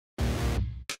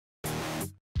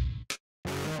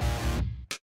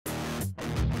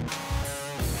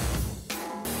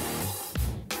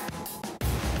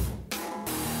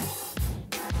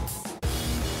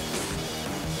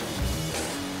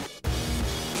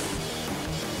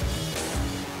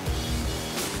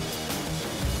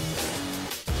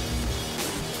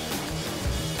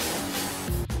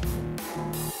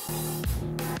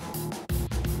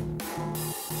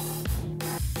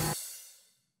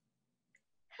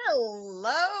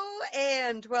Hello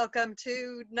and welcome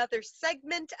to another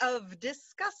segment of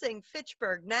Discussing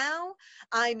Fitchburg Now.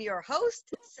 I'm your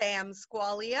host, Sam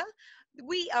Squalia.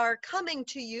 We are coming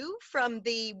to you from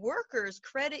the Workers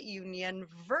Credit Union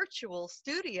virtual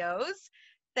studios,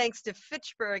 thanks to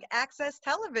Fitchburg Access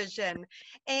Television.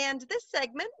 And this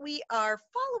segment, we are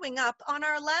following up on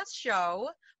our last show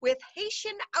with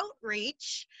Haitian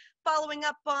Outreach, following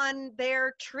up on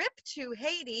their trip to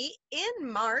Haiti in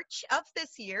March of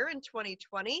this year in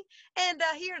 2020. And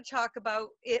here to talk about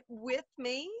it with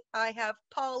me, I have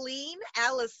Pauline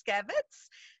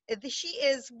Aliskevitz. She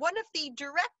is one of the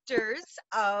directors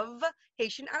of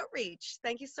Haitian Outreach.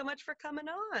 Thank you so much for coming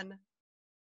on.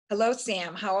 Hello,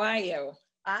 Sam. How are you?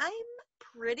 I'm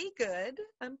pretty good.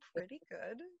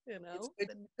 You know. It's good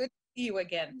to see you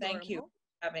again. Thank you for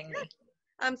having me.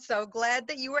 I'm so glad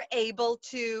that you were able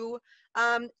to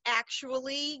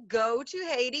actually go to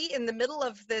Haiti in the middle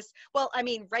of this, well, I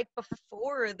mean, right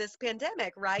before this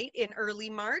pandemic, right? In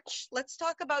early March. Let's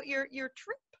talk about your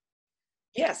trip.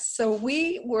 Yes, so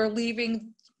we were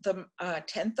leaving the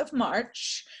 10th of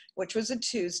March, which was a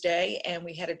Tuesday, and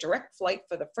we had a direct flight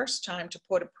for the first time to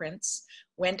Port-au-Prince.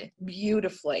 Went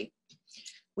beautifully.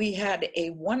 We had a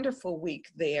wonderful week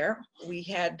there. We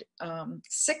had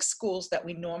 6 schools that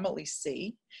we normally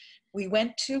see. We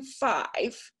went to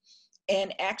 5,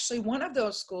 and actually one of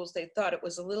those schools, they thought it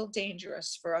was a little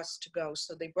dangerous for us to go,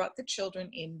 so they brought the children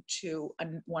into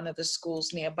one of the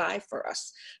schools nearby for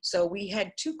us. So we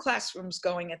had 2 classrooms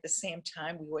going at the same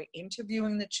time. We were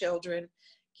interviewing the children,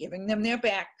 giving them their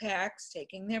backpacks,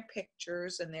 taking their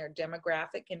pictures and their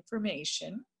demographic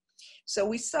information. So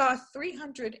we saw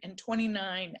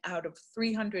 329 out of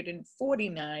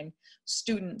 349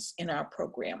 students in our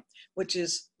program, which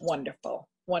is wonderful,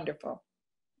 wonderful.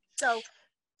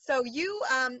 So you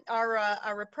are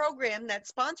a program that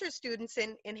sponsors students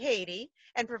in Haiti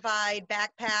and provide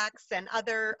backpacks and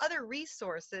other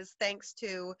resources thanks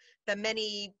to the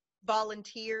many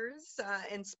volunteers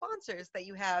and sponsors that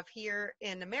you have here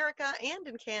in America and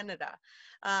in Canada.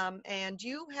 And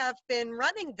you have been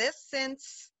running this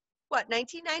since, what,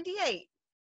 1998?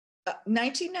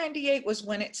 1998 was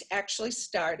when it actually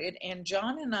started, and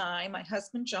John and I, my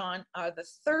husband John, are the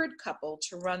 3rd couple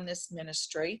to run this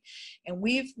ministry, and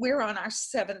we're on our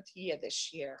 7th year this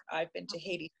year. I've been to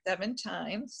Haiti 7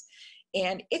 times,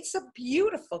 and it's a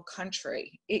beautiful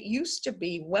country. It used to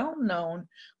be well known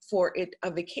for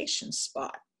a vacation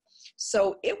spot.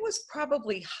 So it was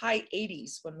probably high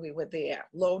 80s when we were there,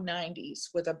 low 90s,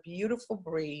 with a beautiful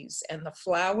breeze, and the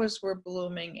flowers were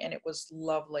blooming, and it was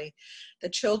lovely. The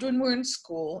children were in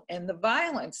school, and the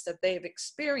violence that they've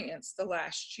experienced the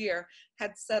last year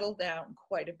had settled down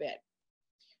quite a bit.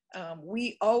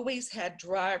 We always had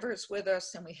drivers with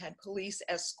us, and we had police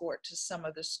escort to some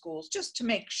of the schools just to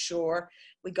make sure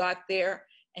we got there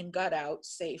and got out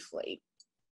safely.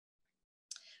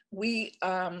 We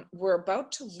were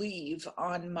about to leave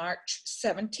on March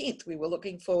 17th. We were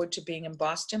looking forward to being in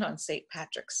Boston on St.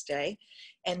 Patrick's Day,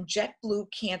 and JetBlue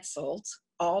canceled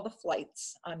all the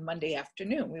flights on Monday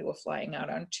afternoon. We were flying out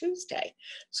on Tuesday.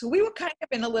 So we were kind of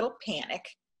in a little panic,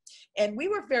 and we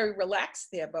were very relaxed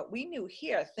there, but we knew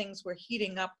here things were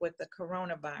heating up with the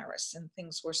coronavirus, and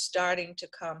things were starting to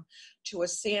come to a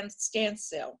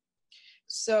standstill.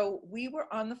 So we were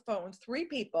on the phone, 3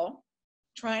 people,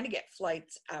 trying to get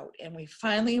flights out, and we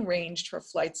finally arranged for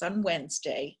flights on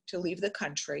Wednesday to leave the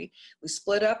country. We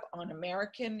split up on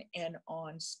American and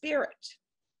on Spirit,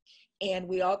 and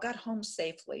we all got home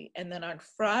safely. And then on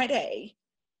Friday,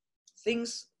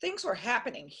 things were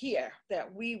happening here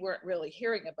that we weren't really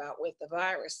hearing about with the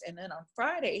virus. And then on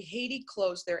Friday, Haiti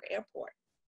closed their airport.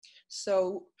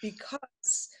 So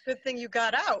because Good thing you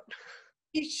got out.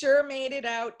 he sure made it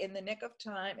out in the nick of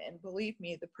time, and believe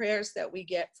me, the prayers that we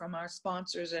get from our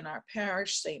sponsors in our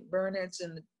parish, St. Bernard's,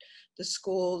 and the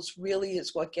schools really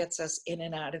is what gets us in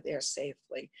and out of there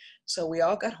safely. So we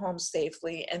all got home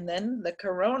safely, and then the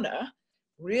corona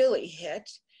really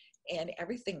hit, and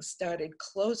everything started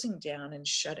closing down and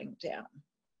shutting down.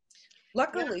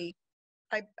 Luckily,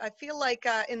 I feel like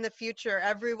in the future,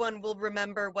 everyone will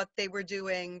remember what they were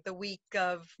doing the week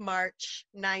of March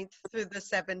 9th through the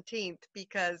 17th,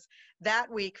 because that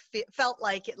week felt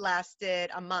like it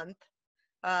lasted a month,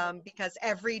 because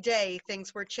every day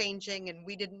things were changing and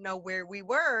we didn't know where we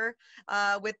were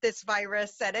with this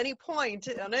virus at any point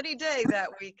on any day that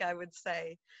week, I would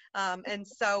say. And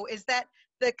so is that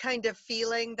the kind of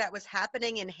feeling that was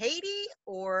happening in Haiti,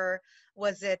 or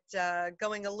was it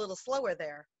going a little slower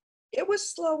there? It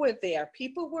was slower there.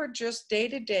 People were just day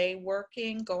to day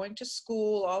working, going to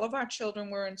school. All of our children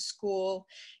were in school,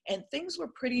 and things were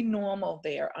pretty normal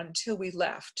there until we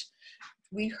left.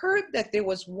 We heard that there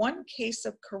was one case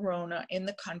of corona in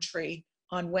the country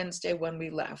on Wednesday when we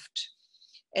left.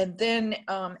 And then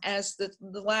as the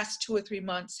last 2 or 3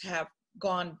 months have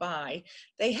gone by,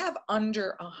 they have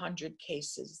under 100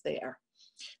 cases there.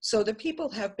 So the people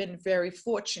have been very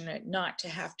fortunate not to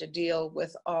have to deal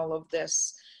with all of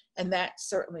this. And that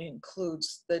certainly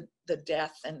includes the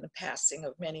death and the passing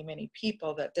of many, many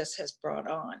people that this has brought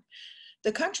on.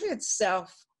 The country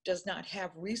itself does not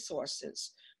have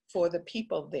resources for the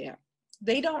people there.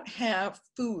 They don't have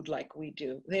food like we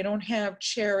do. They don't have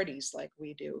charities like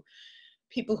we do.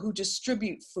 People who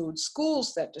distribute food,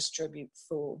 schools that distribute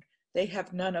food. They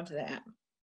have none of that.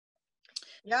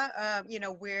 Yeah,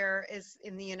 where is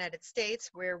in the United States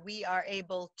where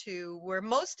where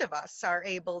most of us are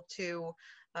able to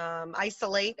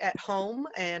isolate at home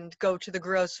and go to the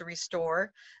grocery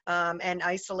store and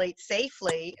isolate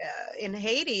safely. In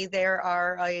Haiti,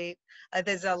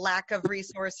 there's a lack of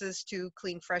resources to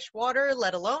clean fresh water,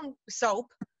 let alone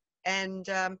soap, and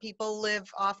people live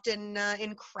often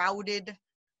in crowded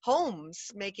homes,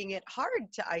 making it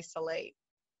hard to isolate.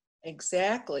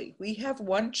 Exactly. We have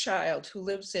one child who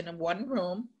lives in a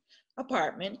one-room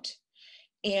apartment,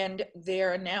 and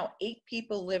there are now 8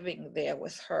 people living there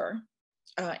with her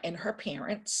and her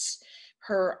parents.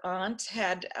 Her aunt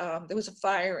there was a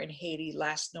fire in Haiti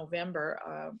last November.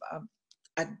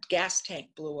 A gas tank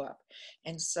blew up.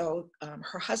 And so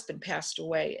her husband passed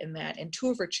away in that, and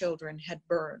 2 of her children had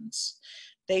burns.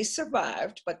 They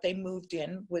survived, but they moved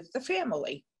in with the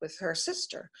family, with her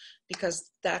sister,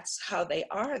 because that's how they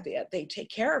are there. They take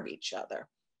care of each other.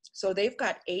 So they've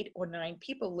got 8 or 9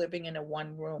 people living in a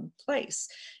one-room place.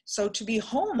 So to be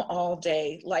home all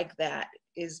day like that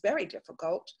is very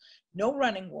difficult. No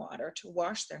running water to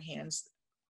wash their hands.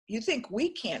 You think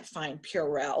we can't find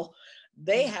Purell.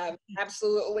 They have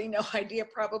absolutely no idea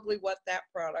probably what that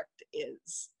product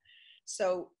is.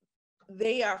 So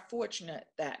they are fortunate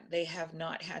that they have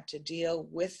not had to deal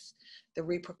with the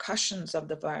repercussions of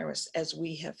the virus as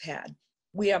we have had.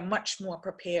 We are much more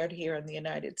prepared here in the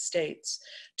United States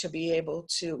to be able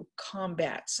to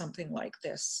combat something like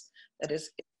this that has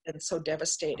been so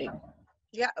devastating.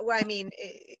 Yeah, well, I mean,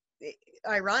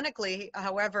 ironically,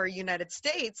 however, United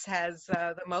States has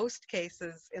the most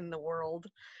cases in the world,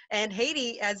 and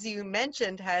Haiti, as you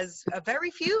mentioned, has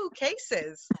very few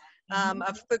cases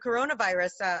of the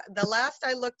coronavirus. The last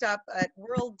I looked up at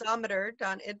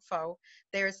worldometer.info,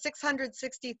 there's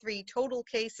 663 total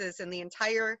cases in the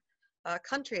entire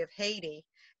country of Haiti,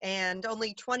 and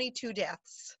only 22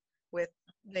 deaths. With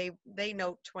they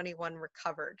note 21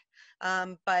 recovered,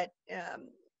 but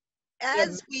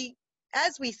as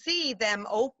we see them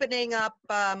opening up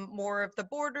more of the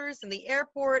borders and the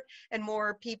airport, and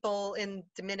more people in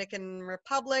Dominican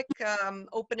Republic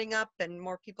opening up, and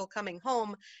more people coming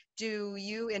home, do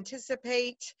you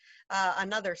anticipate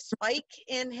another spike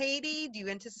in Haiti? Do you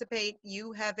anticipate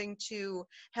you having to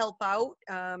help out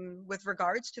with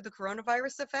regards to the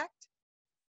coronavirus effect?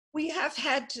 We have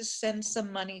had to send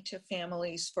some money to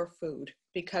families for food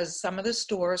because some of the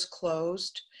stores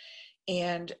closed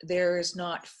and there is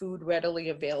not food readily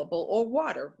available or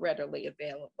water readily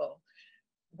available.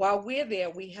 While we're there,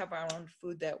 we have our own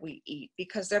food that we eat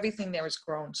because everything there is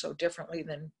grown so differently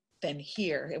than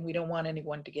here, and we don't want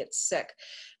anyone to get sick.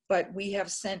 But we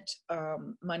have sent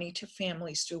money to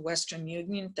families through Western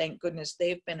Union. Thank goodness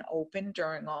they've been open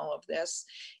during all of this,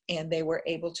 and they were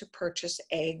able to purchase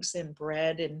eggs and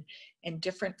bread and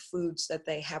different foods that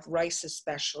they have, rice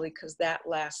especially, because that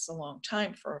lasts a long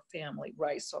time for a family,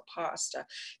 rice or pasta.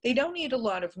 They don't eat a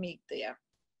lot of meat there.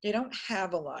 They don't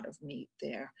have a lot of meat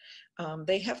there.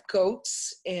 They have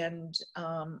goats, and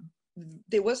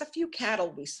there was a few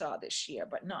cattle we saw this year,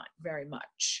 but not very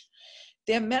much.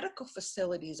 Their medical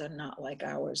facilities are not like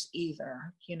ours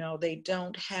either. You know, they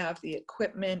don't have the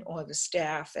equipment or the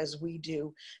staff as we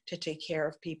do to take care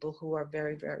of people who are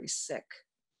very, very sick.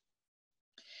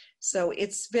 So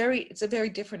it's a very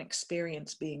different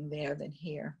experience being there than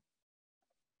here.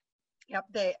 Yep,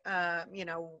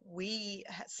 we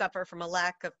suffer from a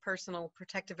lack of personal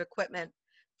protective equipment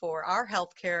for our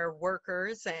healthcare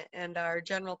workers and our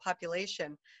general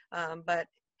population. But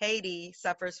Haiti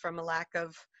suffers from a lack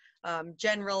of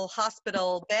general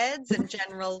hospital beds and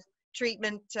general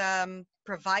treatment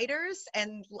providers,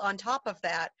 and on top of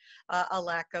that, a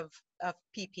lack of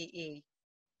PPE.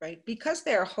 Right, because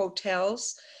there are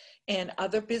hotels and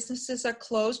other businesses are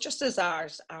closed, just as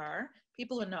ours are,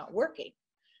 people are not working.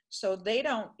 So they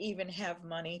don't even have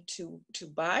money to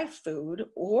buy food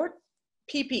or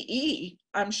PPE.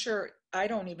 I'm sure, I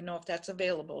don't even know if that's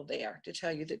available there, to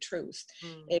tell you the truth.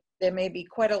 There may be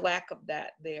quite a lack of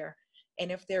that there.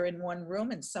 And if they're in one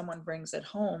room and someone brings it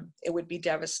home, it would be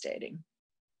devastating.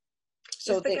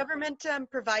 So Is the government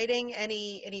providing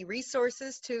any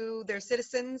resources to their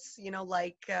citizens? You know,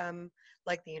 like the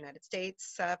United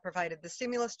States provided the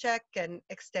stimulus check and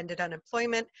extended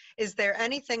unemployment. Is there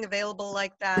anything available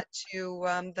like that to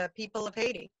the people of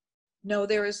Haiti? No,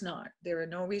 there is not. There are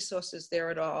no resources there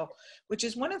at all, which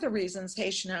is one of the reasons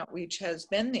Haitian Outreach has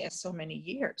been there so many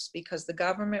years, because the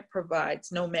government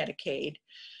provides no Medicaid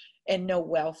and no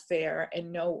welfare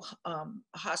and no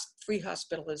free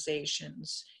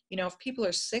hospitalizations. You know, if people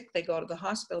are sick, they go to the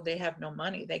hospital, they have no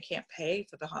money, they can't pay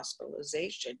for the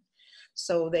hospitalization.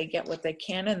 So they get what they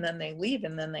can and then they leave,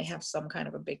 and then they have some kind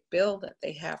of a big bill that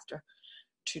they have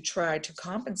to try to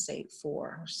compensate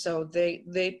for. So the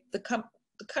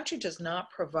country does not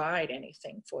provide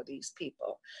anything for these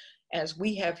people. As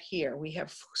we have here, we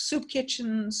have soup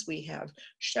kitchens, we have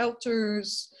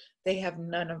shelters, they have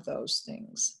none of those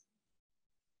things.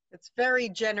 It's very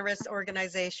generous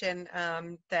organization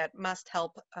that must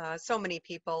help so many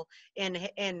people in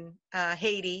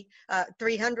Haiti.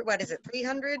 300, what is it?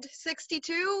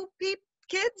 362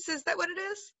 kids? Is that what it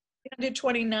is?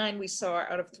 329 we saw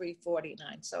out of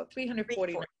 349, so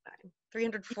 349.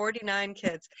 349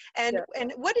 kids. And Yeah.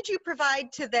 And what did you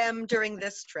provide to them during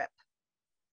this trip?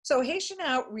 So Haitian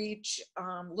Outreach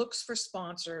looks for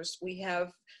sponsors. We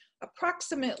have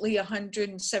approximately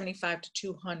 175 to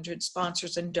 200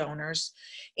 sponsors and donors,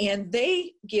 and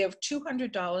they give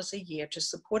 $200 a year to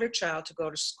support a child to go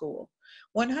to school.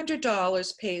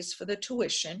 $100 pays for the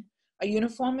tuition, a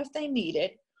uniform if they need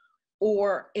it,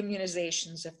 or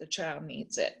immunizations if the child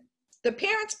needs it. The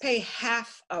parents pay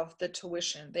half of the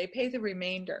tuition. They pay the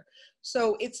remainder.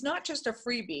 So it's not just a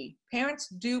freebie. Parents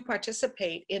do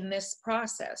participate in this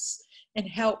process and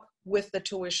help with the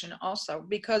tuition also,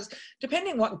 because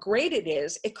depending what grade it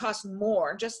is, it costs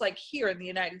more, just like here in the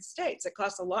United States. It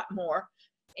costs a lot more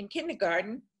in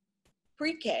kindergarten,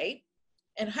 pre-K,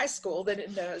 and high school than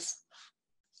it does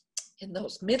in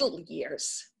those middle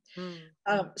years.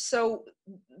 So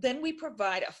then we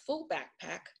provide a full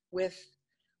backpack with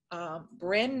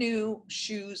brand new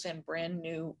shoes and brand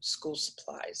new school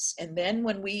supplies. And then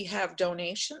when we have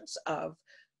donations of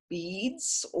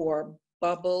beads or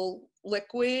bubble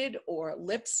liquid or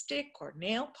lipstick or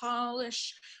nail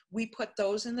polish, we put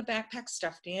those in the backpack,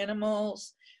 stuffed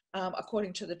animals,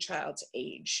 according to the child's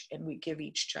age, and we give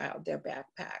each child their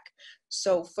backpack.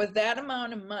 So for that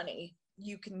amount of money,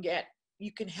 you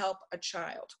can help a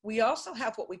child. We also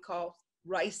have what we call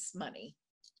rice money.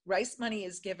 Rice money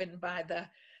is given by the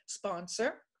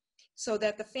sponsor so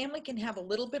that the family can have a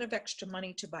little bit of extra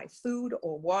money to buy food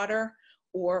or water,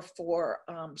 or for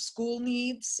school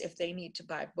needs if they need to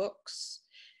buy books.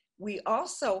 We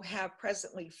also have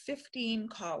presently 15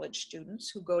 college students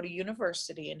who go to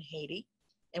university in Haiti,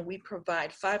 and we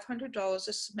provide $500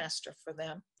 a semester for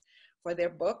them for their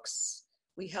books.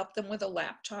 We help them with a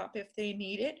laptop if they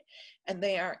need it, and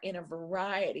they are in a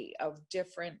variety of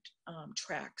different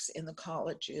tracks in the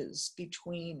colleges,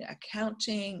 between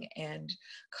accounting and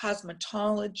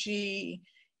cosmetology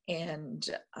and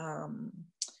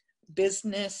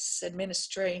business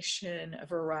administration, a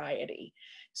variety.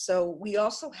 So we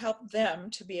also help them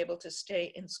to be able to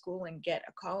stay in school and get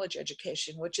a college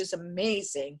education, which is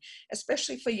amazing,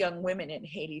 especially for young women in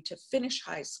Haiti to finish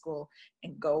high school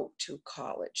and go to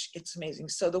college. It's amazing.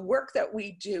 So the work that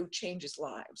we do changes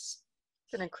lives.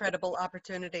 It's an incredible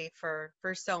opportunity for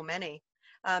so many.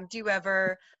 Do you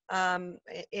ever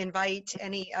invite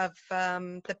any of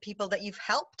the people that you've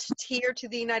helped here to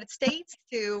the United States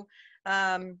to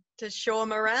show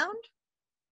them around?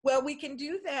 Well, we can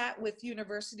do that with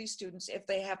university students if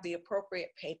they have the appropriate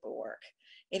paperwork.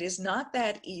 It is not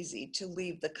that easy to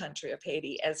leave the country of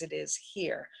Haiti as it is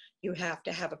here. You have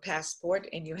to have a passport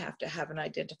and you have to have an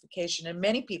identification, and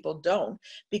many people don't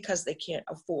because they can't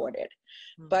afford it.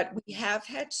 But we have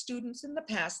had students in the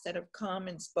past that have come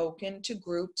and spoken to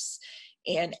groups,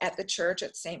 and at the church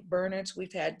at St. Bernard's,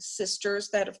 we've had sisters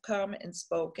that have come and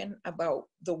spoken about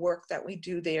the work that we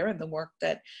do there and the work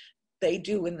that they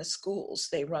do in the schools.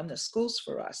 They run the schools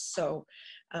for us. So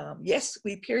yes,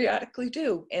 we periodically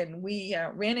do. And we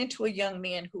ran into a young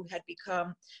man who had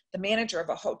become the manager of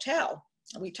a hotel.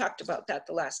 We talked about that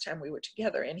the last time we were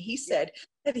together. And he said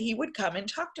that he would come and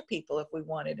talk to people if we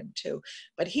wanted him to.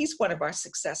 But he's one of our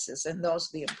successes. And those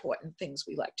are the important things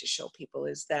we like to show people,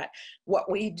 is that what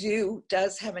we do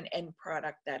does have an end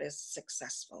product that is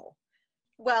successful.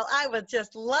 Well, I would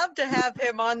just love to have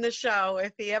him on the show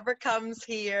if he ever comes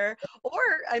here. Or,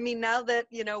 I mean, now that,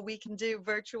 you know, we can do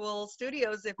virtual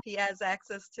studios, if he has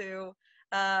access to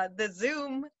the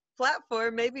Zoom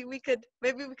platform, maybe we could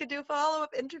do a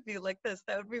follow-up interview like this.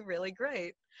 That would be really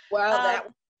great. Well, Um, that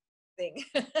thing.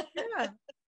 yeah.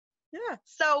 Yeah.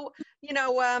 So,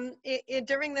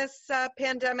 during this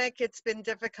pandemic, it's been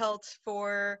difficult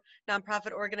for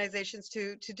nonprofit organizations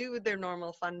to do their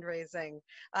normal fundraising.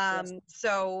 Yes.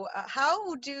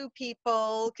 How do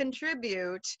people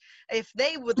contribute if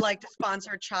they would like to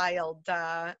sponsor a child?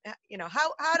 How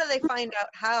do they find out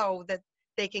how that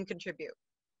they can contribute?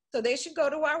 So they should go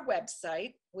to our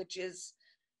website, which is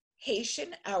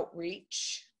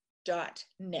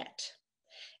HaitianOutreach.net.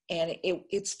 And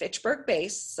it's Fitchburg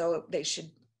based, so they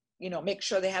should, make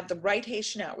sure they have the right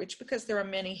Haitian outreach, because there are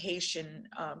many Haitian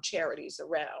charities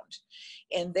around.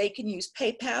 And they can use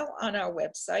PayPal on our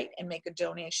website and make a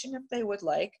donation if they would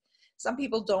like. Some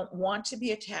people don't want to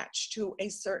be attached to a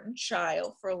certain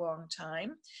child for a long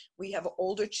time. We have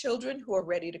older children who are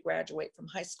ready to graduate from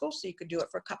high school, so you could do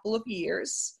it for a couple of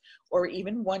years or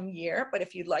even 1 year. But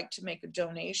if you'd like to make a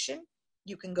donation,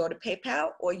 you can go to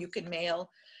PayPal, or you can mail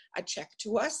a check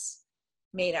to us,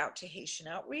 made out to Haitian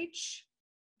Outreach,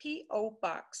 P.O.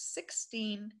 Box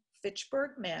 16,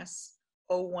 Fitchburg, Mass.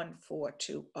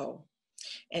 01420.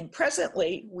 And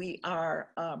presently, we are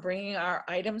bringing our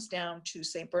items down to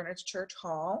St. Bernard's Church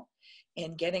Hall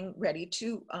and getting ready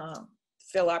to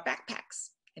fill our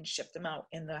backpacks and ship them out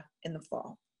in the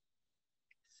fall.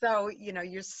 So,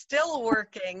 you're still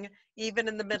working even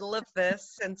in the middle of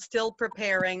this and still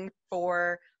preparing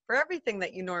for everything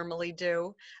that you normally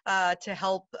do to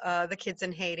help the kids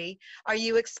in Haiti. Are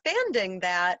you expanding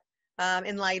that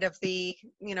in light of the,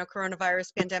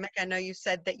 coronavirus pandemic? I know you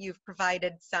said that you've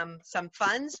provided some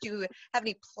funds. Do you have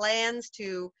any plans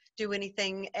to do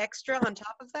anything extra on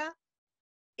top of that?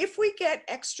 If we get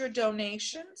extra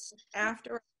donations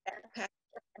after our backpacks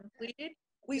are completed,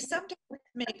 we sometimes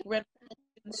make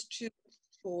renovations to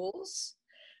schools.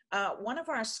 One of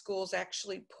our schools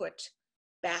actually put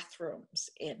bathrooms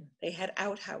in. They had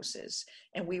outhouses,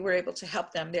 and we were able to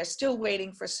help them. They're still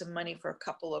waiting for some money for a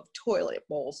couple of toilet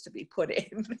bowls to be put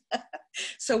in.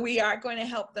 So we are going to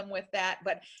help them with that.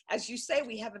 But as you say,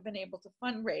 we haven't been able to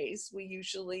fundraise. We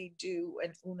usually do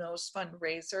an Uno's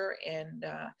fundraiser, and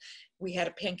we had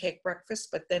a pancake breakfast,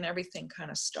 but then everything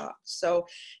kind of stopped. So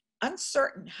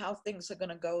uncertain how things are going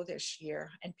to go this year,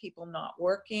 and people not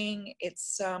working.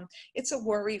 It's a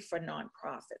worry for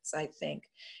nonprofits, I think.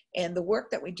 And the work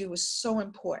that we do is so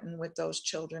important with those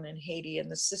children in Haiti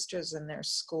and the sisters in their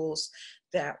schools,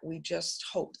 that we just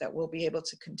hope that we'll be able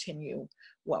to continue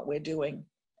what we're doing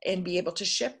and be able to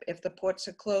ship. If the ports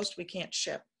are closed, we can't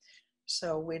ship.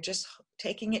 So we're just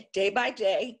taking it day by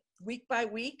day, week by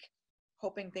week,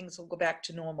 hoping things will go back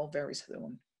to normal very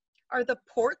soon. Are the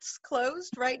ports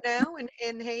closed right now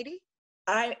in Haiti?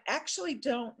 I actually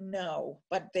don't know,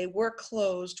 but they were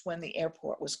closed when the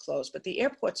airport was closed. But the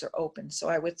airports are open, so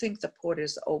I would think the port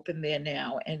is open there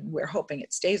now, and we're hoping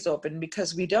it stays open,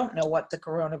 because we don't know what the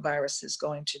coronavirus is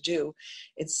going to do.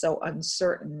 It's so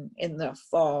uncertain in the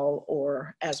fall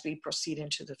or as we proceed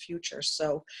into the future.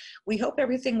 So we hope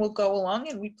everything will go along,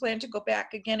 and we plan to go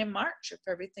back again in March if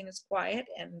everything is quiet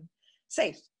and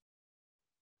safe.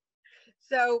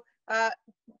 So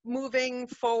moving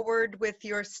forward with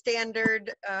your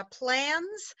standard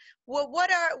plans, what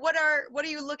are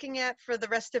you looking at for the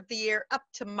rest of the year up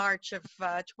to March of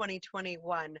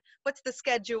 2021? What's the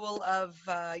schedule of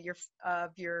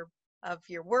your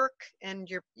work and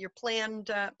your plan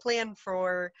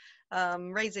for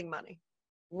raising money?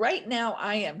 Right now,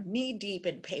 I am knee deep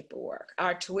in paperwork.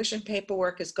 Our tuition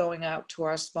paperwork is going out to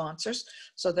our sponsors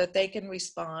so that they can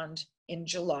respond in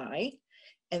July.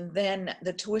 And then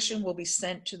the tuition will be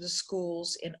sent to the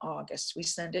schools in August. We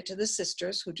send it to the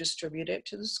sisters, who distribute it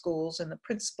to the schools, and the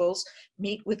principals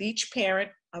meet with each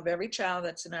parent of every child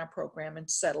that's in our program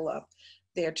and settle up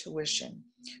their tuition.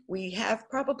 We have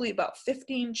probably about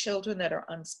 15 children that are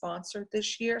unsponsored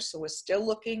this year, so we're still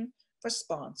looking for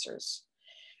sponsors.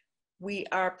 We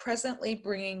are presently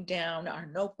bringing down our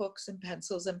notebooks and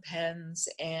pencils and pens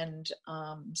and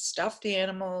stuffed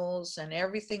animals and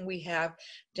everything we have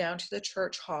down to the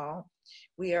church hall.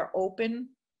 We are open,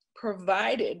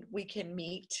 provided we can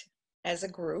meet as a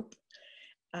group.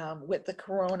 With the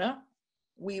corona,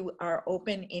 we are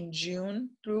open in June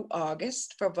through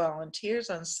August for volunteers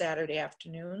on Saturday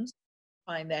afternoons.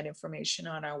 Find that information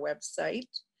on our website.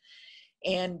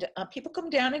 And people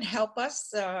come down and help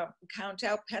us count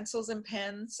out pencils and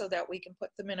pens so that we can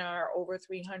put them in our over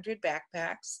 300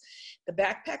 backpacks. The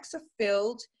backpacks are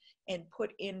filled and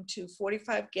put into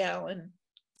 45-gallon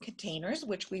containers,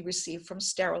 which we receive from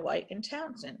Sterilite in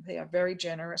Townsend. They are very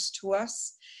generous to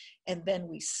us. And then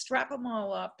we strap them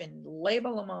all up and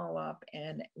label them all up.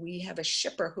 And we have a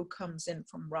shipper who comes in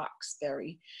from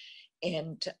Roxbury,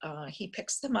 and he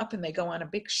picks them up and they go on a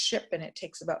big ship, and it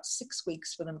takes about 6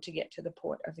 weeks for them to get to the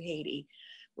port of Haiti,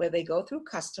 where they go through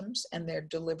customs and they're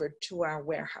delivered to our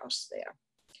warehouse there.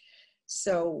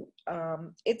 So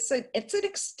it's an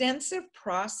extensive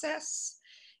process,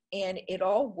 and it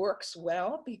all works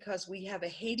well because we have a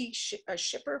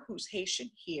shipper who's Haitian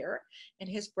here, and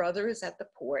his brother is at the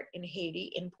port in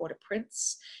Haiti in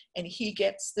Port-au-Prince, and he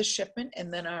gets the shipment,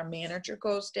 and then our manager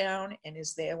goes down and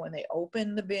is there when they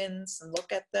open the bins and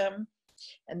look at them,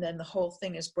 and then the whole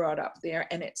thing is brought up there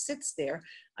and it sits there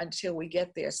until we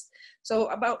get there. So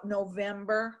about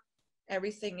November,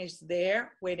 everything is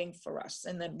there waiting for us,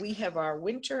 and then we have our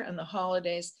winter and the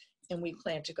holidays, and we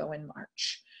plan to go in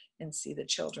March and see the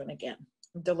children again,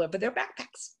 deliver their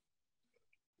backpacks.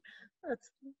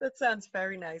 That sounds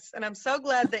very nice. And I'm so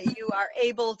glad that you are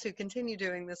able to continue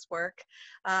doing this work.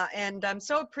 And I'm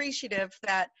so appreciative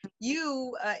that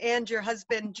you and your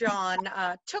husband, John,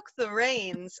 took the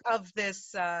reins of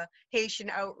this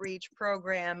Haitian outreach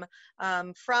program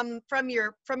from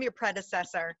your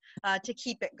predecessor to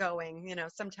keep it going. You know,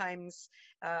 sometimes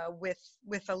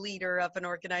with a leader of an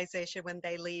organization, when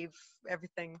they leave,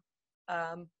 everything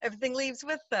leaves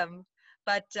with them.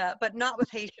 But not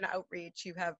with Haitian outreach.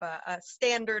 You have a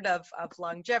standard of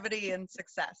longevity and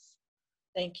success.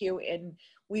 Thank you. And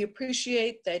we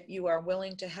appreciate that you are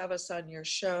willing to have us on your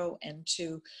show and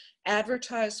to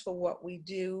advertise for what we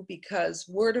do, because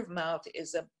word of mouth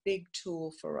is a big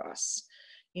tool for us.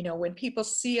 You know, when people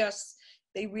see us,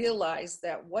 they realize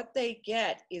that what they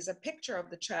get is a picture of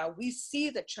the child. We see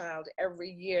the child every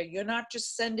year. You're not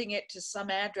just sending it to some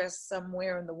address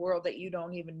somewhere in the world that you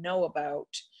don't even know about.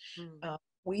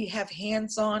 We have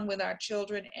hands-on with our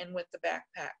children and with the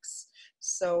backpacks.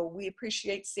 So we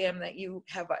appreciate, Sam, that you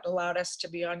have allowed us to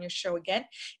be on your show again.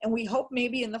 And we hope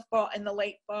maybe in the fall, in the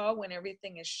late fall, when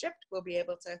everything is shipped, we'll be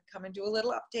able to come and do a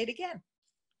little update again.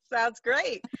 Sounds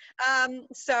great.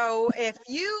 So if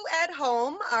you at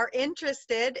home are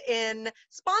interested in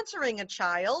sponsoring a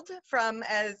child from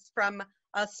a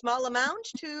small amount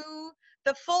to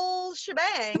the full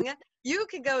shebang, you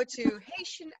can go to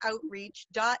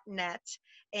HaitianOutreach.net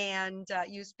and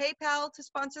use PayPal to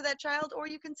sponsor that child, or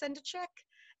you can send a check,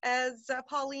 as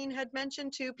Pauline had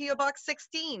mentioned, to P.O. Box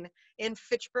 16 in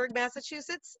Fitchburg,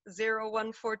 Massachusetts,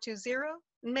 01420,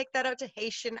 and make that out to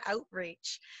Haitian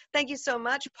Outreach. Thank you so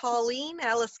much, Pauline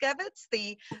Aliskevitz,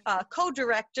 the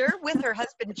co-director with her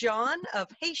husband, John, of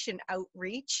Haitian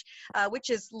Outreach,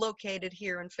 which is located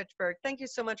here in Fitchburg. Thank you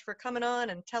so much for coming on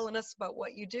and telling us about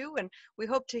what you do, and we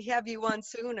hope to have you on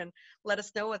soon and let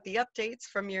us know what the updates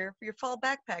from your fall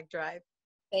backpack drive.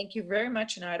 Thank you very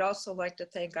much. And I'd also like to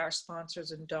thank our sponsors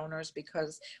and donors,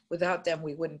 because without them,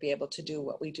 we wouldn't be able to do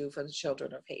what we do for the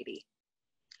children of Haiti.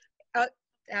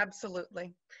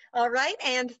 Absolutely. All right.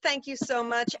 And thank you so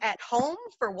much at home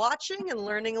for watching and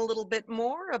learning a little bit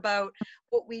more about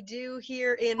what we do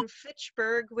here in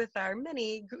Fitchburg with our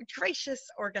many gracious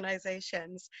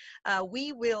organizations.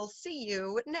 We will see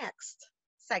you next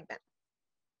segment.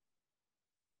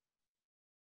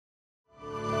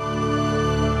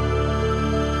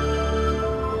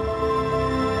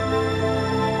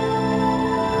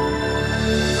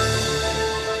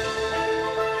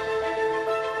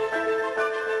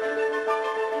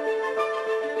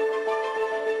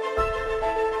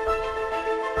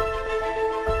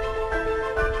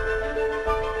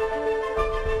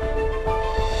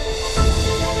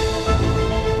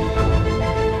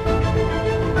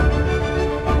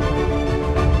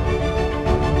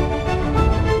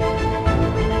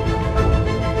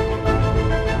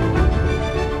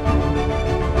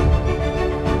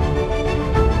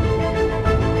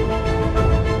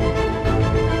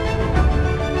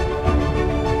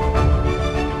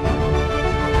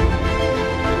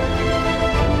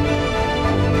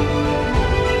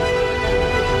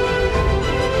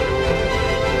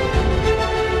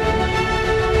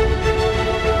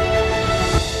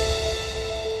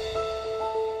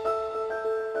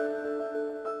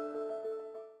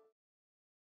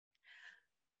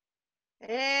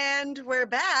 And we're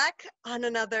back on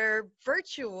another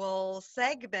virtual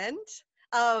segment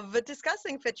of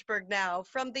Discussing Fitchburg Now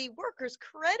from the Workers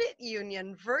Credit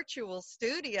Union virtual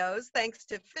studios, thanks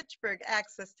to Fitchburg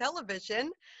Access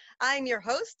Television. I'm your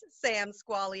host, Sam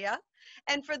Squalia.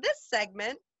 And for this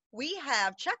segment, we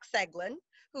have Chuck Seglin,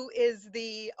 who is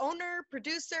the owner,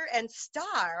 producer, and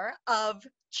star of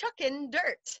Chuckin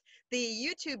Dirt, the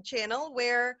YouTube channel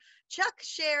where Chuck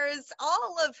shares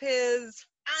all of his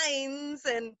finds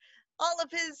and all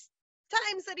of his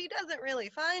times that he doesn't really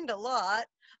find a lot,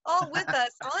 all with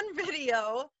us on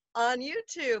video on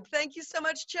YouTube. Thank you so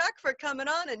much, Chuck, for coming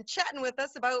on and chatting with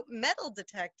us about metal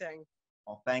detecting.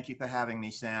 Well, thank you for having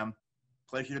me, Sam.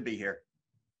 Pleasure to be here,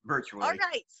 All virtually.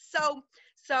 right, so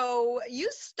you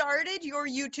started your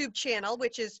YouTube channel,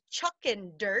 which is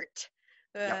Chuckin Dirt,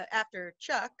 Yep. after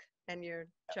Chuck, and you're Yep.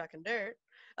 Chuckin Dirt.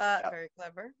 Yep. Very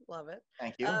clever, love it.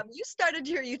 Thank you. You started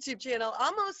your YouTube channel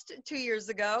almost 2 years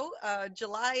ago,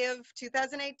 July of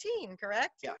 2018,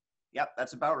 correct? Yeah. Yep,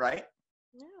 that's about right.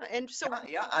 Yeah, and so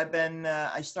Yeah,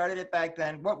 I started it back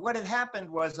then. What had happened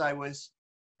was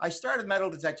I started metal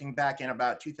detecting back in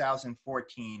about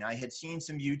 2014. I had seen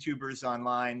some YouTubers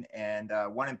online, and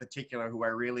one in particular who I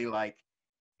really like,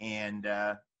 and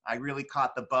I really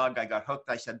caught the bug. I got hooked.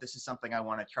 I said, this is something I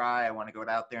want to try. I want to go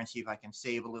out there and see if I can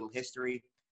save a little history.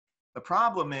 The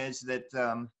problem is that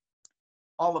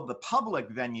all of the public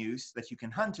venues that you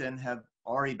can hunt in have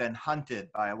already been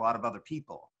hunted by a lot of other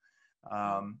people.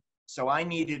 So I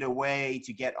needed a way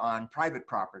to get on private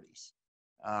properties.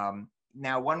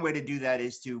 Now, one way to do that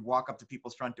is to walk up to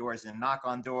people's front doors and knock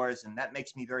on doors, and that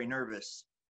makes me very nervous.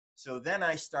 So then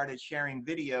I started sharing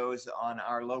videos on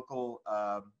our local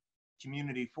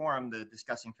community forum, the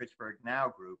Discussing Fitchburg Now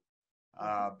group,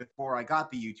 before I got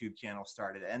the YouTube channel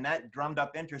started. And that drummed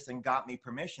up interest and got me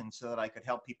permission so that I could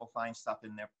help people find stuff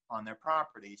on their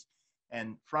properties.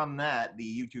 And from that, the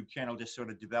YouTube channel just sort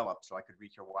of developed so I could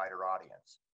reach a wider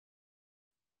audience.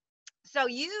 So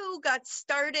you got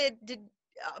started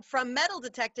from metal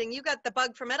detecting. You got the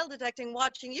bug for metal detecting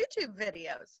watching YouTube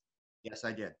videos. Yes,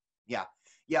 I did. Yeah.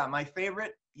 My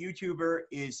favorite YouTuber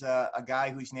is a guy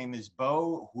whose name is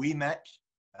Bo Huimet.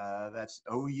 That's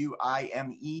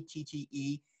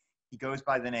Ouimettee. He goes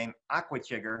by the name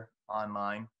Aquachigger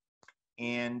online.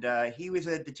 And he was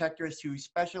a detectorist who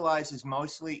specializes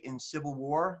mostly in Civil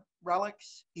War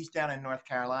relics. He's down in North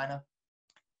Carolina.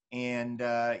 And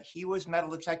he was metal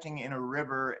detecting in a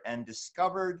river and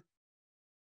discovered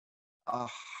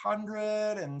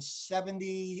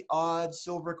 170 odd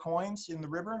silver coins in the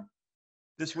river.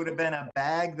 This would have been a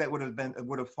bag that would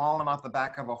have fallen off the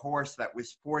back of a horse that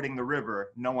was fording the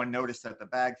river. No one noticed that the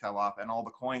bag fell off, and all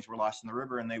the coins were lost in the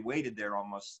river, and they waited there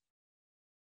almost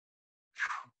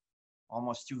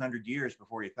 200 years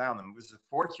before he found them. It was a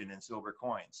fortune in silver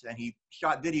coins, and he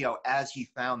shot video as he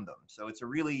found them. So it's a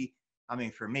really,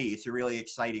 for me, it's a really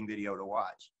exciting video to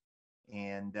watch.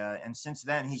 And since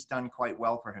then, he's done quite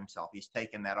well for himself. He's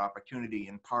taken that opportunity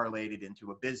and parlayed it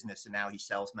into a business, and now he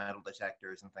sells metal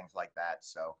detectors and things like that.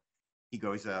 So he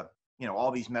goes,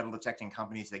 all these metal detecting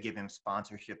companies, they give him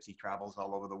sponsorships. He travels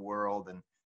all over the world and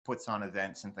puts on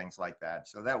events and things like that.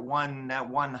 So that one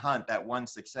hunt, that one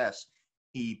success,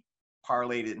 he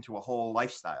parlayed it into a whole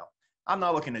lifestyle. I'm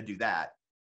not looking to do that,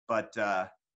 but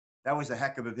that was a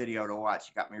heck of a video to watch.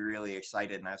 It got me really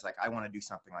excited, and I was like, I want to do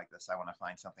something like this. I want to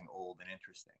find something old and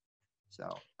interesting.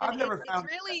 So I've never found.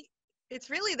 It's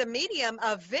really the medium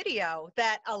of video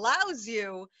that allows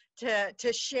you to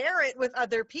share it with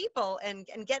other people and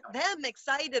get them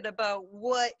excited about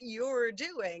what you're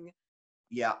doing.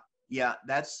 Yeah,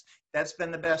 that's been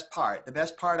the best part. The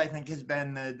best part, I think, has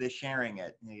been the sharing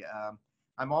it.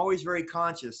 I'm always very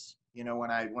conscious, when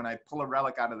I pull a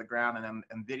relic out of the ground and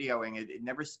I'm videoing it. It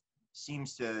never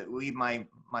seems to leave my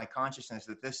consciousness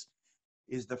that this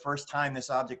is the first time this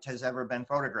object has ever been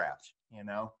photographed,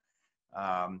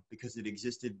 because it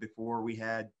existed before we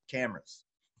had cameras.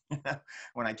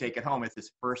 When I take it home, it's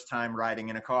this first time riding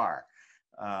in a car.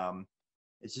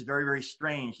 It's just very, very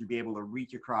strange to be able to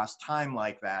reach across time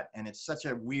like that. And it's such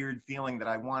a weird feeling that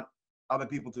I want other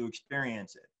people to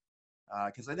experience it.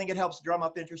 Because I think it helps drum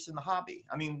up interest in the hobby.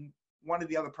 One of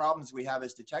the other problems we have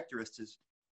as detectorists is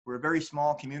we're a very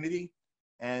small community,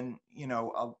 and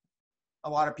a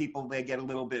lot of people, they get a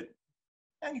little bit,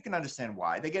 and you can understand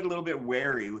why, they get a little bit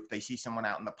wary if they see someone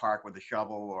out in the park with a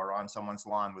shovel or on someone's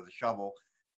lawn with a shovel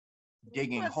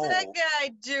digging holes. What's that guy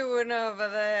doing over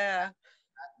there?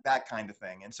 That kind of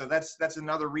thing. And so that's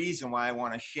another reason why I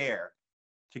want to share,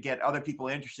 to get other people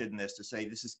interested in this, to say,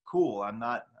 this is cool. I'm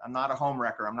not a home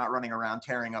wrecker. I'm not running around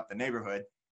tearing up the neighborhood.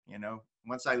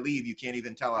 Once I leave, you can't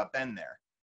even tell I've been there.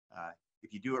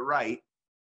 If you do it right,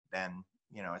 then,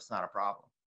 it's not a problem.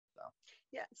 So.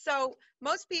 Yeah. So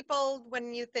most people,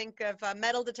 when you think of a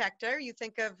metal detector, you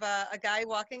think of a guy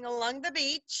walking along the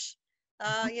beach,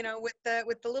 with the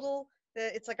little,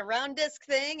 it's like a round disc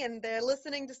thing, and they're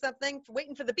listening to something,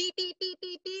 waiting for the beep, beep, beep,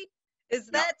 beep, beep. Is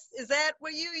that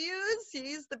what you use? You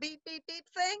use the beep, beep, beep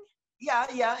thing? Yeah.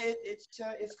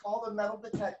 It's called a metal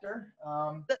detector.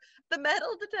 The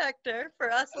metal detector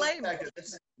for us laymen.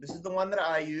 This is the one that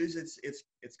I use.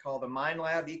 It's called a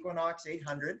MindLab Equinox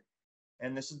 800,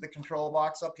 and this is the control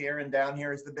box up here, and down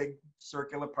here is the big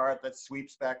circular part that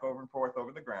sweeps back over and forth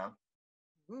over the ground.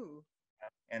 Ooh.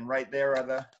 And right there are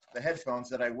the headphones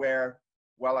that I wear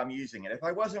while I'm using it. If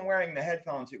I wasn't wearing the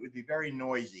headphones, it would be very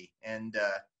noisy, and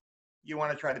you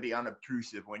want to try to be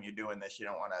unobtrusive when you're doing this. You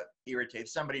don't want to irritate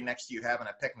somebody next to you having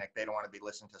a picnic. They don't want to be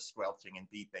listening to squelching and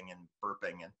beeping and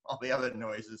burping and all the other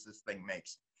noises this thing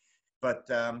makes. But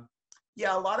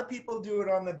yeah, a lot of people do it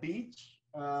on the beach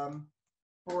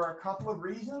for a couple of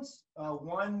reasons.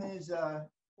 One is, well,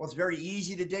 it's very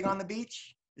easy to dig on the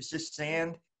beach. It's just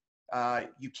sand.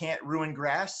 You can't ruin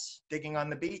grass digging on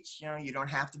the beach. You know, you don't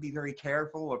have to be very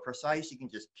careful or precise. You can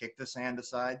just kick the sand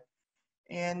aside.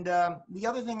 And the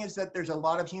other thing is that there's a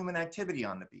lot of human activity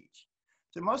on the beach.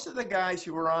 So most of the guys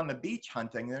who are on the beach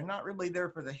hunting, they're not really there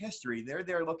for the history. They're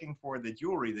there looking for the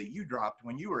jewelry that you dropped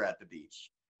when you were at the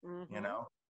beach, you know.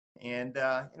 And,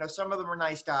 you know, some of them are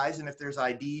nice guys, and if there's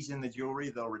IDs in the jewelry,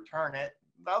 they'll return it.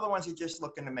 The other ones are just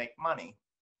looking to make money.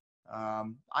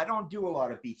 I don't do a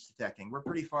lot of beach detecting. We're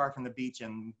pretty far from the beach,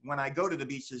 and when I go to the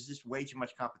beach, there's just way too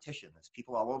much competition. There's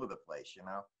people all over the place, you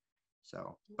know.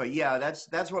 So, but yeah,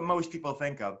 that's what most people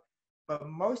think of. But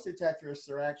most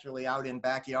detectorists are actually out in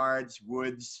backyards,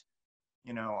 woods,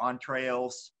 you know, on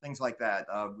trails, things like that.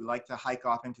 We like to hike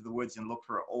off into the woods and look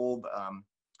for old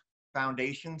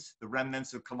foundations, the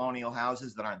remnants of colonial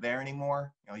houses that aren't there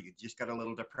anymore. You know, you just got a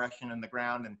little depression in the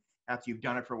ground, and after you've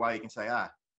done it for a while, you can say,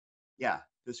 yeah,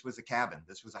 this was a cabin,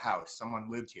 this was a house, someone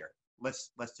lived here.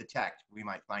 Let's detect. We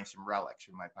might find some relics.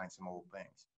 We might find some old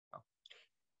things.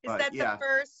 Is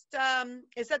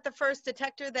that the first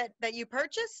detector that you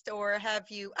purchased, or have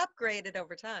you upgraded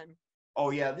over time?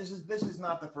 Oh yeah, this is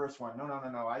not the first one. No.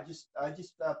 I just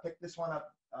picked this one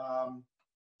up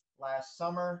last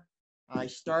summer. I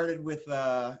started with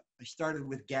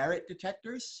Garrett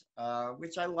detectors,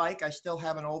 which I like. I still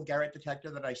have an old Garrett detector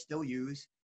that I still use,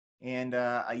 and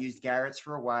I used Garrett's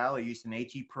for a while. I used an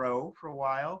AT Pro for a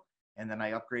while, and then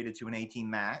I upgraded to an AT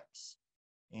Max.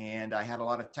 And I had a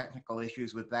lot of technical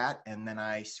issues with that. And then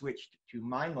I switched to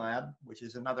MindLab, which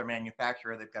is another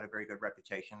manufacturer. They've got a very good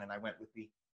reputation. And I went with the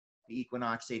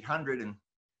Equinox 800, and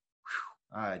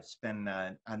it's been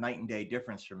a night and day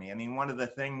difference for me. I mean, one of the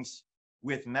things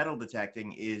with metal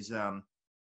detecting is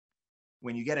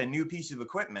when you get a new piece of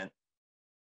equipment,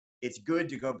 it's good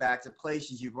to go back to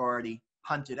places you've already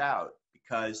hunted out,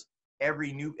 because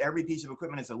every piece of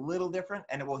equipment is a little different,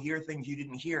 and it will hear things you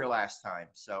didn't hear last time.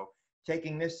 So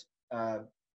taking this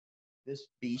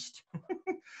beast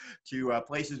to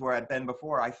places where I've been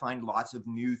before, I find lots of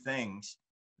new things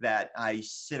that I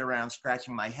sit around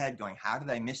scratching my head going, how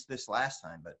did I miss this last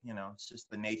time? But, you know, it's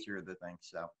just the nature of the thing.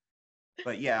 So,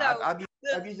 but yeah, So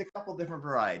I've used a couple different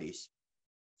varieties.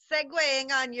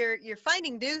 Segueing on your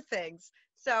finding new things.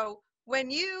 So when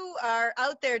you are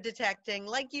out there detecting,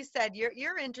 like you said,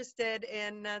 you're interested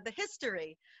in the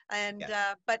history, and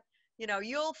Yes. but you know,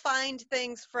 you'll find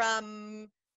things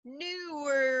from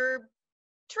newer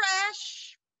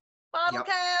trash, bottle Yep.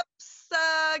 caps,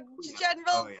 general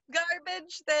Oh, yeah.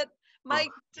 garbage that Oh,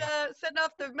 might send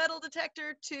off the metal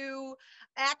detector to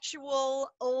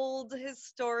actual old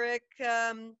historic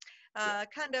kind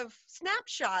of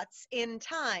snapshots in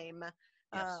time,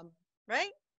 yes.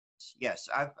 right? Yes.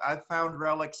 I've found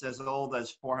relics as old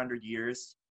as 400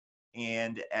 years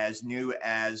and as new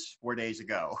as 4 days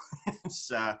ago.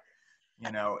 It's,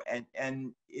 you know,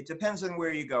 and it depends on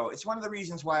where you go. It's one of the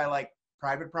reasons why I like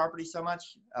private property so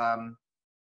much.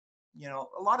 You know,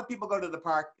 a lot of people go to the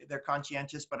park, they're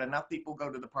conscientious, but enough people go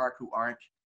to the park who aren't,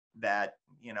 that,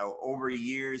 you know, over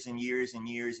years and years and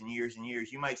years and years and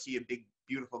years, you might see a big,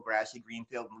 beautiful grassy green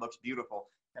field and looks beautiful.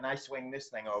 And I swing this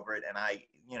thing over it, and I,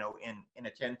 you know, in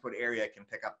a 10-foot area can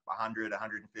pick up 100,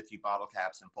 150 bottle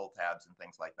caps and pull tabs and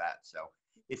things like that. So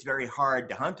it's very hard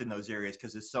to hunt in those areas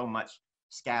because there's so much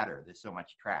scatter, there's so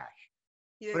much trash.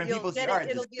 But in You'll people's get it. yards,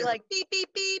 It'll it's be different. like beep,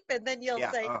 beep, beep. And then you'll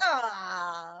Yeah. say, Oh,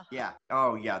 ah. yeah.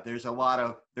 Oh, yeah. There's a lot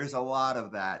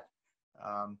of that.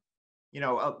 You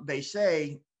know, they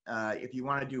say if you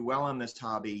want to do well in this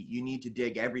hobby, you need to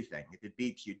dig everything. If it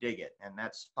beeps, you dig it, and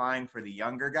that's fine for the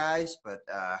younger guys. But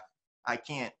I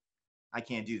can't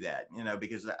do that. You know,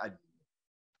 because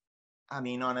I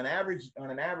mean, on an average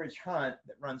hunt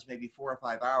that runs maybe 4 or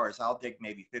 5 hours, I'll dig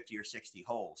maybe 50 or 60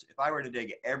 holes. If I were to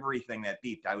dig everything that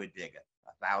beeped, I would dig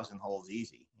 1,000 holes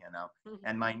easy, you know,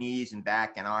 and my knees and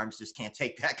back and arms just can't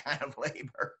take that kind of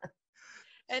labor.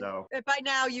 And So by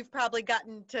now you've probably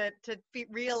gotten to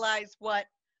realize what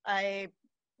a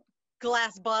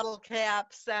glass bottle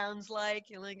cap sounds like.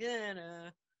 You're like, no.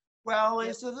 Well,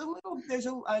 Yep. there's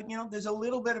a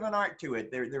little bit of an art to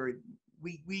it.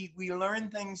 We learn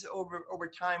things over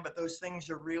time, but those things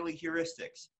are really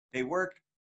heuristics. They work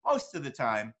most of the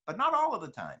time, but not all of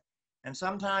the time. And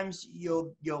sometimes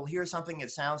you'll hear something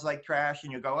that sounds like trash,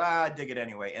 and you'll go, dig it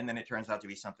anyway, and then it turns out to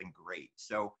be something great.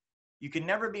 So you can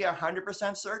never be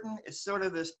 100% certain. It's sort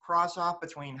of this cross off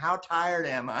between how tired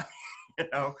am I, you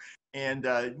know, and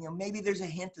maybe there's a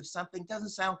hint of something doesn't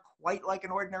sound quite like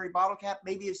an ordinary bottle cap.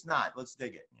 Maybe it's not. Let's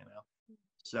dig it, you know.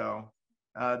 So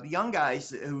the young guys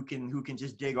who can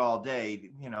just dig all day,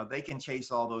 you know, they can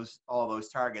chase all those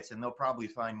targets, and they'll probably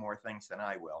find more things than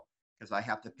I will, because I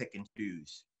have to pick and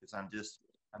choose, because I'm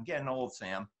getting old,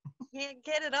 Sam. Can't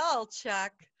get it all,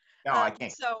 Chuck. No, I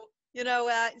can't. So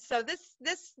so this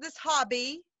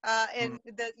hobby and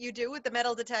that you do with the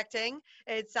metal detecting,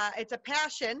 it's a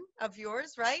passion of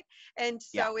yours, right? And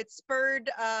Yeah. so it spurred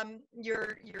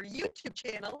your YouTube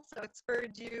channel. So it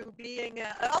spurred you being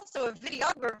also a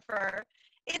videographer,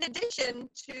 in addition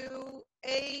to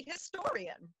a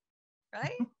historian,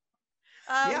 right?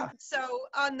 Yeah. So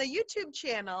on the YouTube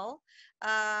channel,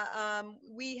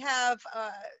 we have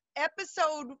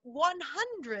episode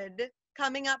 100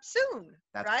 coming up soon,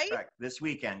 That's right? correct. This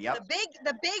weekend. Yep.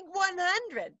 The big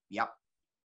 100. Yep.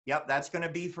 That's going to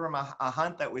be from a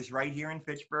hunt that was right here in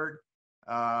Fitchburg.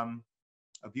 A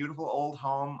beautiful old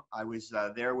home. I was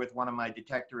there with a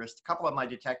couple of my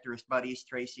detectorist buddies,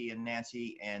 Tracy and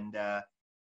Nancy, and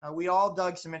we all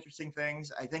dug some interesting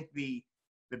things. I think the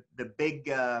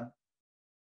big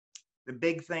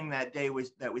thing that day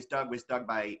was dug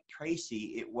by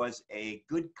Tracy. It was a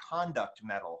good conduct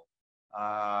medal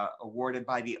awarded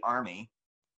by the Army.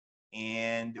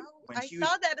 And when I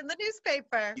saw that in the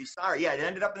newspaper. You saw her, yeah. It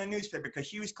ended up in the newspaper because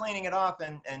she was cleaning it off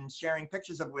and sharing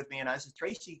pictures of it with me. And I said,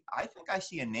 Tracy, I think I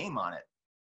see a name on it.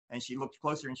 And she looked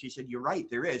closer and she said, you're right,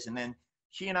 there is. And then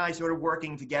she and I, sort of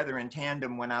working together in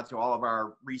tandem, went out to all of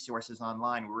our resources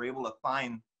online. We were able to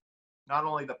find not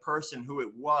only the person who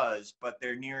it was, but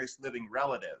their nearest living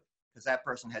relative, because that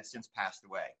person had since passed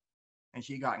away. And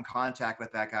she got in contact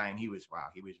with that guy, and he was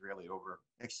really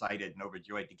excited and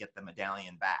overjoyed to get the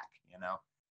medallion back, you know?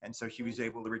 And so she was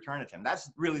able to return it to him. That's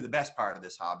really the best part of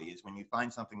this hobby, is when you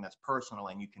find something that's personal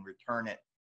and you can return it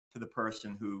to the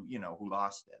person who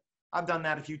lost it. I've done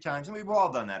that a few times, and we've all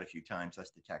done that a few times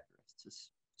as detectorists.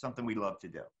 It's something we love to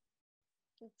do.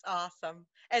 It's awesome.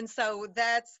 And so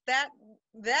that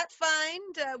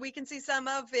find we can see some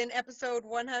of in episode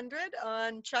 100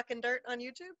 on Chuckin Dirt on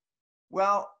YouTube.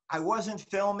 Well, I wasn't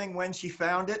filming when she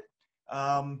found it,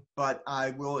 but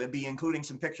I will be including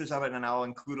some pictures of it, and I'll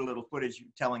include a little footage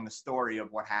telling the story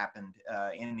of what happened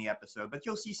in the episode. But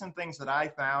you'll see some things that I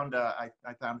found. I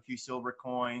found a few silver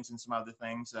coins and some other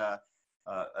things,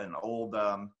 an old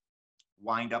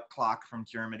wind-up clock from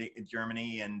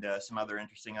Germany, and some other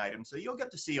interesting items. So you'll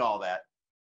get to see all that.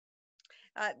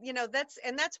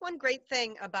 That's one great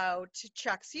thing about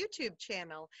Chuck's YouTube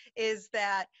channel, is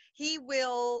that he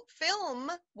will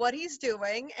film what he's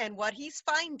doing and what he's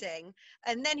finding,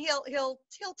 and then he'll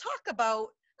talk about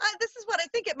this is what I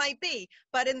think it might be.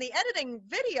 But in the editing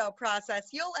video process,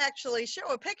 you'll actually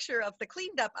show a picture of the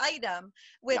cleaned up item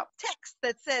with text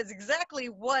that says exactly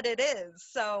what it is.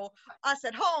 So us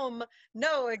at home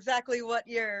know exactly what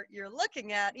you're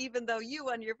looking at, even though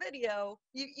you on your video,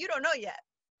 you don't know yet.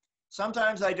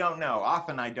 Sometimes I don't know.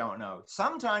 Often I don't know.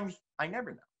 Sometimes I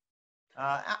never know.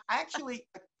 Actually,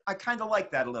 I kind of like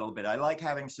that a little bit. I like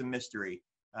having some mystery.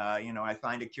 I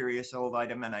find a curious old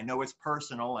item, and I know it's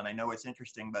personal, and I know it's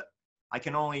interesting, but I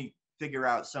can only figure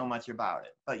out so much about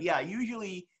it. But yeah,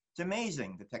 usually it's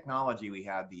amazing, the technology we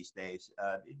have these days.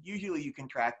 Usually you can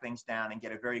track things down and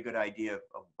get a very good idea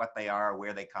of what they are,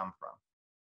 where they come from.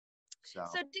 So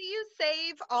do you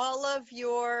save all of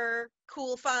your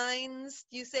cool finds?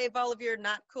 Do you save all of your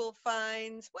not cool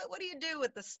finds? What do you do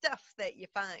with the stuff that you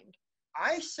find?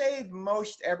 I save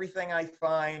most everything I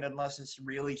find, unless it's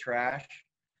really trash.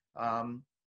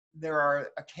 There are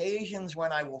occasions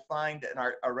when I will find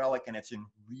a relic and it's in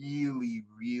really,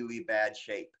 really bad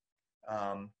shape.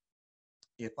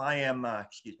 If I am,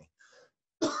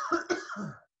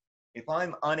 if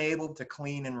I'm unable to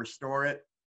clean and restore it,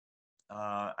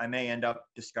 I may end up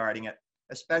discarding it,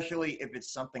 especially if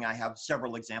it's something I have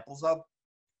several examples of.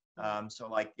 So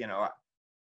like,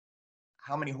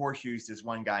 how many horseshoes does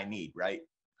one guy need, right?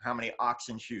 How many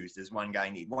oxen shoes does one guy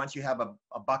need? Once you have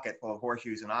a bucket full of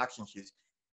horseshoes and oxen shoes,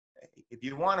 if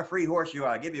you want a free horseshoe,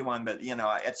 I'll give you one, but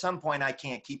at some point I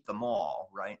can't keep them all,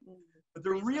 right? But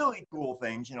the really cool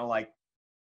things, like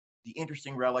the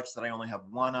interesting relics that I only have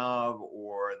one of,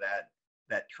 or that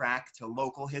that track to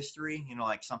local history, you know,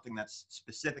 like something that's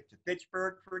specific to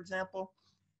Fitchburg, for example,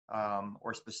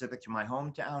 or specific to my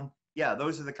hometown. Yeah,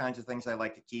 those are the kinds of things I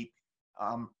like to keep,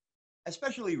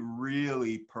 especially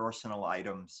really personal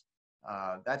items.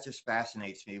 That just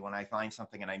fascinates me when I find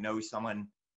something and I know someone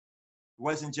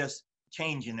wasn't just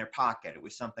change in their pocket. It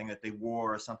was something that they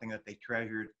wore or something that they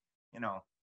treasured. You know,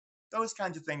 those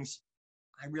kinds of things,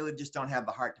 I really just don't have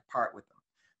the heart to part with them.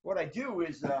 What I do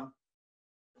is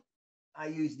I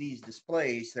use these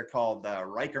displays. They're called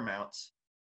Riker mounts,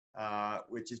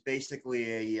 which is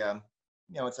basically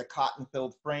it's a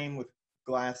cotton-filled frame with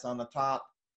glass on the top,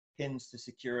 pins to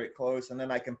secure it close, and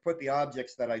then I can put the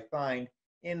objects that I find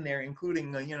in there,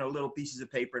 including little pieces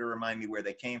of paper to remind me where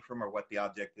they came from or what the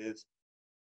object is.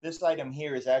 This item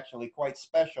here is actually quite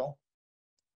special.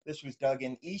 This was dug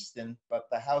in Easton, but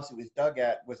the house it was dug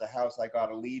at was a house I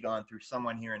got a lead on through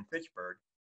someone here in Fitchburg.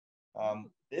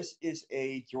 This is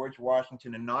a George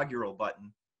Washington inaugural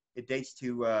button. It dates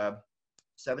to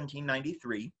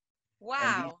 1793.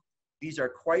 Wow. And these are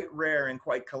quite rare and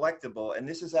quite collectible, and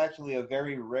this is actually a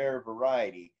very rare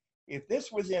variety. If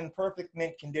this was in perfect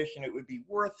mint condition, it would be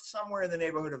worth somewhere in the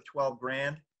neighborhood of 12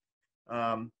 grand.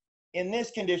 In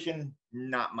this condition,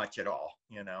 not much at all,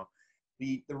 you know.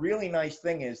 The really nice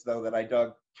thing is, though, that I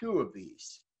dug 2 of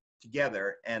these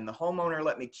together, and the homeowner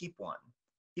let me keep one.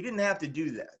 He didn't have to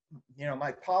do that. You know,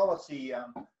 my policy...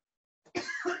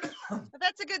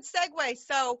 That's a good segue.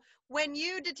 So when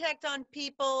you detect on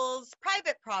people's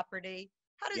private property,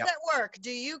 how does that work?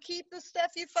 Do you keep the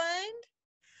stuff you find?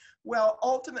 Well,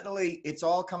 ultimately, it's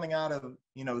all coming out of,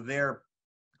 their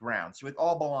ground. So it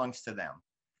all belongs to them.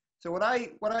 So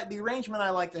the arrangement I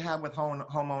like to have with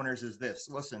homeowners is this.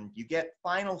 Listen, you get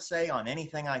final say on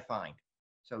anything I find.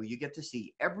 So you get to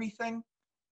see everything.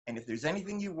 And if there's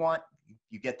anything you want,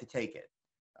 you get to take it.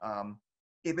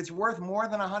 If it's worth more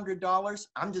than $100,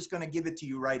 I'm just going to give it to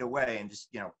you right away. And just,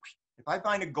 if I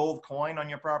find a gold coin on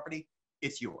your property,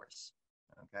 it's yours.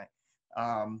 Okay.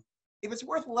 If it's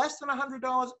worth less than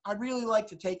 $100, I'd really like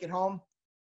to take it home.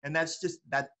 And that's just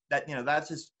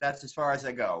that's as far as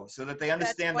I go, so that they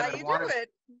understand that I want to.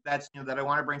 That I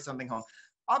want to bring something home.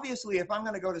 Obviously, if I'm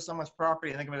going to go to someone's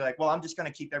property and they're going to be like, "Well, I'm just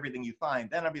going to keep everything you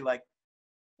find," then I'll be like,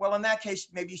 "Well, in that case,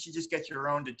 maybe you should just get your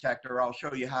own detector. I'll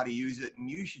show you how to use it, and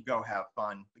you should go have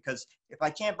fun." Because if I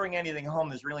can't bring anything home,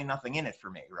 there's really nothing in it for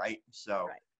me, right? So,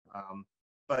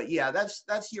 but yeah, that's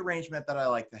the arrangement that I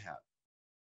like to have.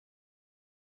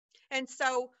 And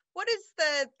so, what is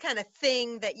the kind of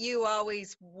thing that you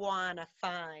always want to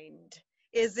find?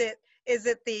 Is it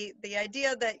the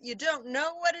idea that you don't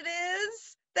know what it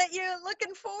is that you're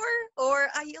looking for, or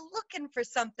are you looking for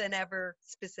something ever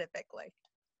specifically?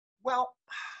 Well,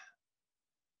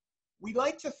 we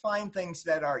like to find things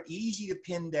that are easy to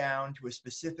pin down to a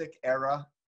specific era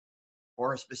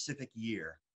or a specific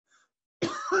year.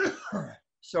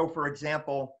 So, for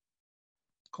example,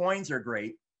 coins are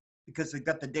great because they've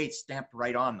got the date stamped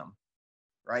right on them,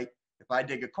 right? If I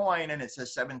dig a coin and it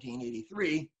says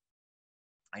 1783,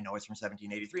 I know it's from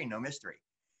 1783, no mystery.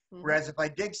 Mm-hmm. Whereas if I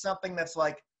dig something that's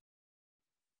like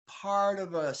part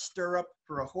of a stirrup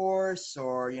for a horse,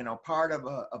 or part of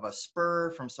a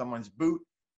spur from someone's boot,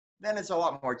 then it's a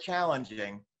lot more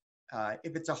challenging.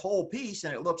 If it's a whole piece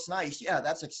and it looks nice, yeah,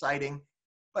 that's exciting.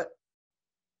 But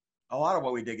a lot of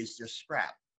what we dig is just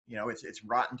scrap. It's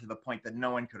rotten to the point that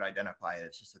no one could identify it.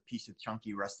 It's just a piece of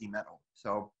chunky, rusty metal.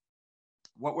 So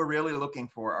what we're really looking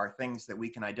for are things that we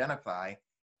can identify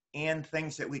and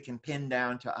things that we can pin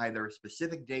down to either a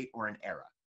specific date or an era.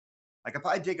 Like if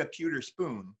I dig a pewter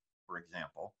spoon, for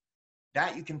example,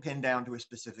 that you can pin down to a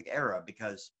specific era,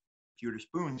 because pewter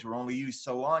spoons were only used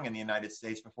so long in the United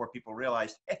States before people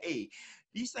realized, hey,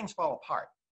 these things fall apart,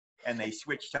 and they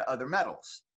switched to other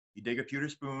metals. You dig a pewter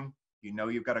spoon,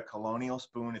 you've got a colonial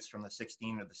spoon. It's from the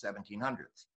 16 or the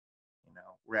 1700s.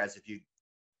 Whereas if you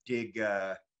dig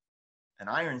an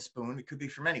iron spoon, it could be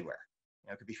from anywhere.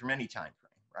 It could be from any time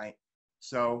frame, right?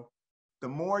 So the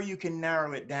more you can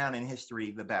narrow it down in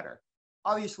history, the better.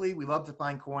 Obviously, we love to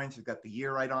find coins. We've got the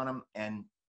year right on them. And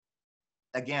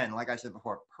again, like I said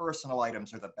before, personal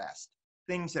items are the best.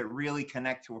 Things that really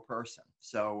connect to a person.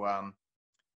 So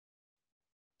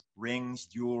rings,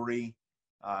 jewelry,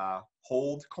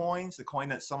 hold coins, the coin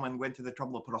that someone went to the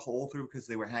trouble to put a hole through because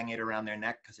they were hanging it around their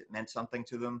neck because it meant something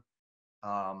to them.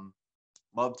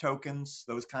 Love tokens,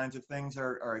 those kinds of things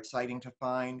are exciting to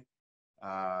find.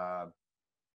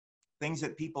 Things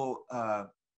that people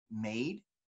made,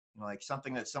 like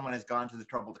something that someone has gone to the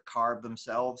trouble to carve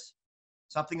themselves,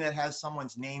 something that has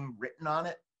someone's name written on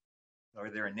it or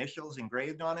their initials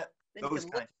engraved on it. Those kinds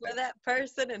of things. For that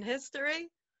person in history.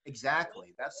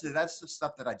 Exactly. That's the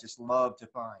stuff that I just love to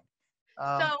find.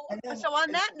 And then, So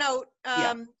on that note,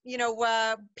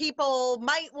 yeah. people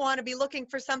might want to be looking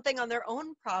for something on their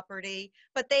own property,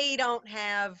 but they don't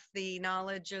have the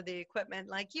knowledge or the equipment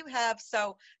like you have.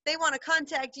 So they want to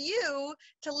contact you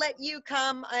to let you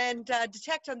come and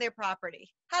detect on their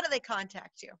property. How do they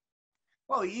contact you?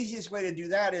 Well, the easiest way to do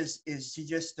that is to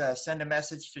just send a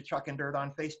message to Chuckin Dirt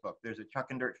on Facebook. There's a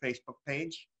Chuckin Dirt Facebook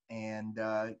page, and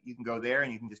you can go there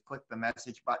and you can just click the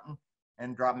message button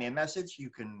and drop me a message.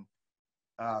 You can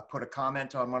put a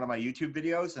comment on one of my YouTube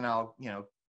videos, and I'll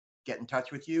get in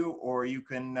touch with you. Or you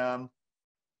can,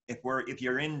 if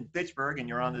you're in Fitchburg and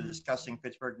you're on the Discussing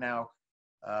Fitchburg Now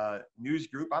news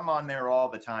group, I'm on there all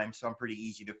the time, so I'm pretty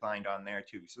easy to find on there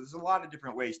too. So there's a lot of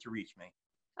different ways to reach me.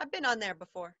 I've been on there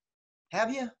before. Have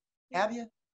you? Yeah. Have you?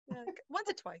 Yeah, once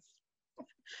or twice.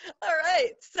 All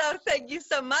right. So thank you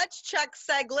so much, Chuck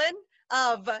Seglin,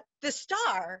 of the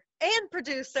star and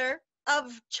producer of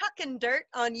Chuckin Dirt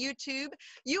on YouTube.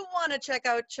 You want to check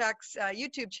out Chuck's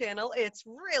YouTube channel. It's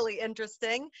really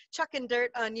interesting. Chuckin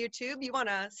Dirt on YouTube. You want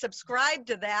to subscribe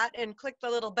to that and click the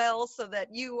little bell so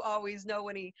that you always know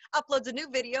when he uploads a new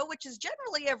video, which is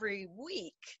generally every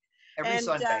week. Every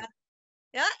Sunday.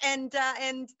 Yeah, and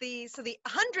the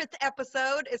 100th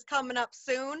episode is coming up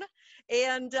soon,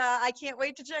 and I can't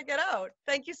wait to check it out.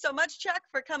 Thank you so much, Chuck,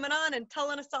 for coming on and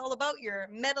telling us all about your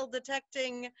metal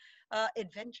detecting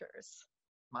adventures.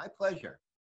 My pleasure.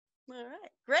 All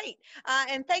right, great.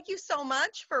 And thank you so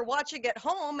much for watching at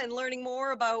home and learning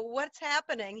more about what's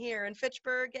happening here in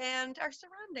Fitchburg and our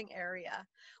surrounding area.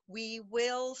 We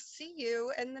will see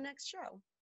you in the next show.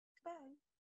 Goodbye.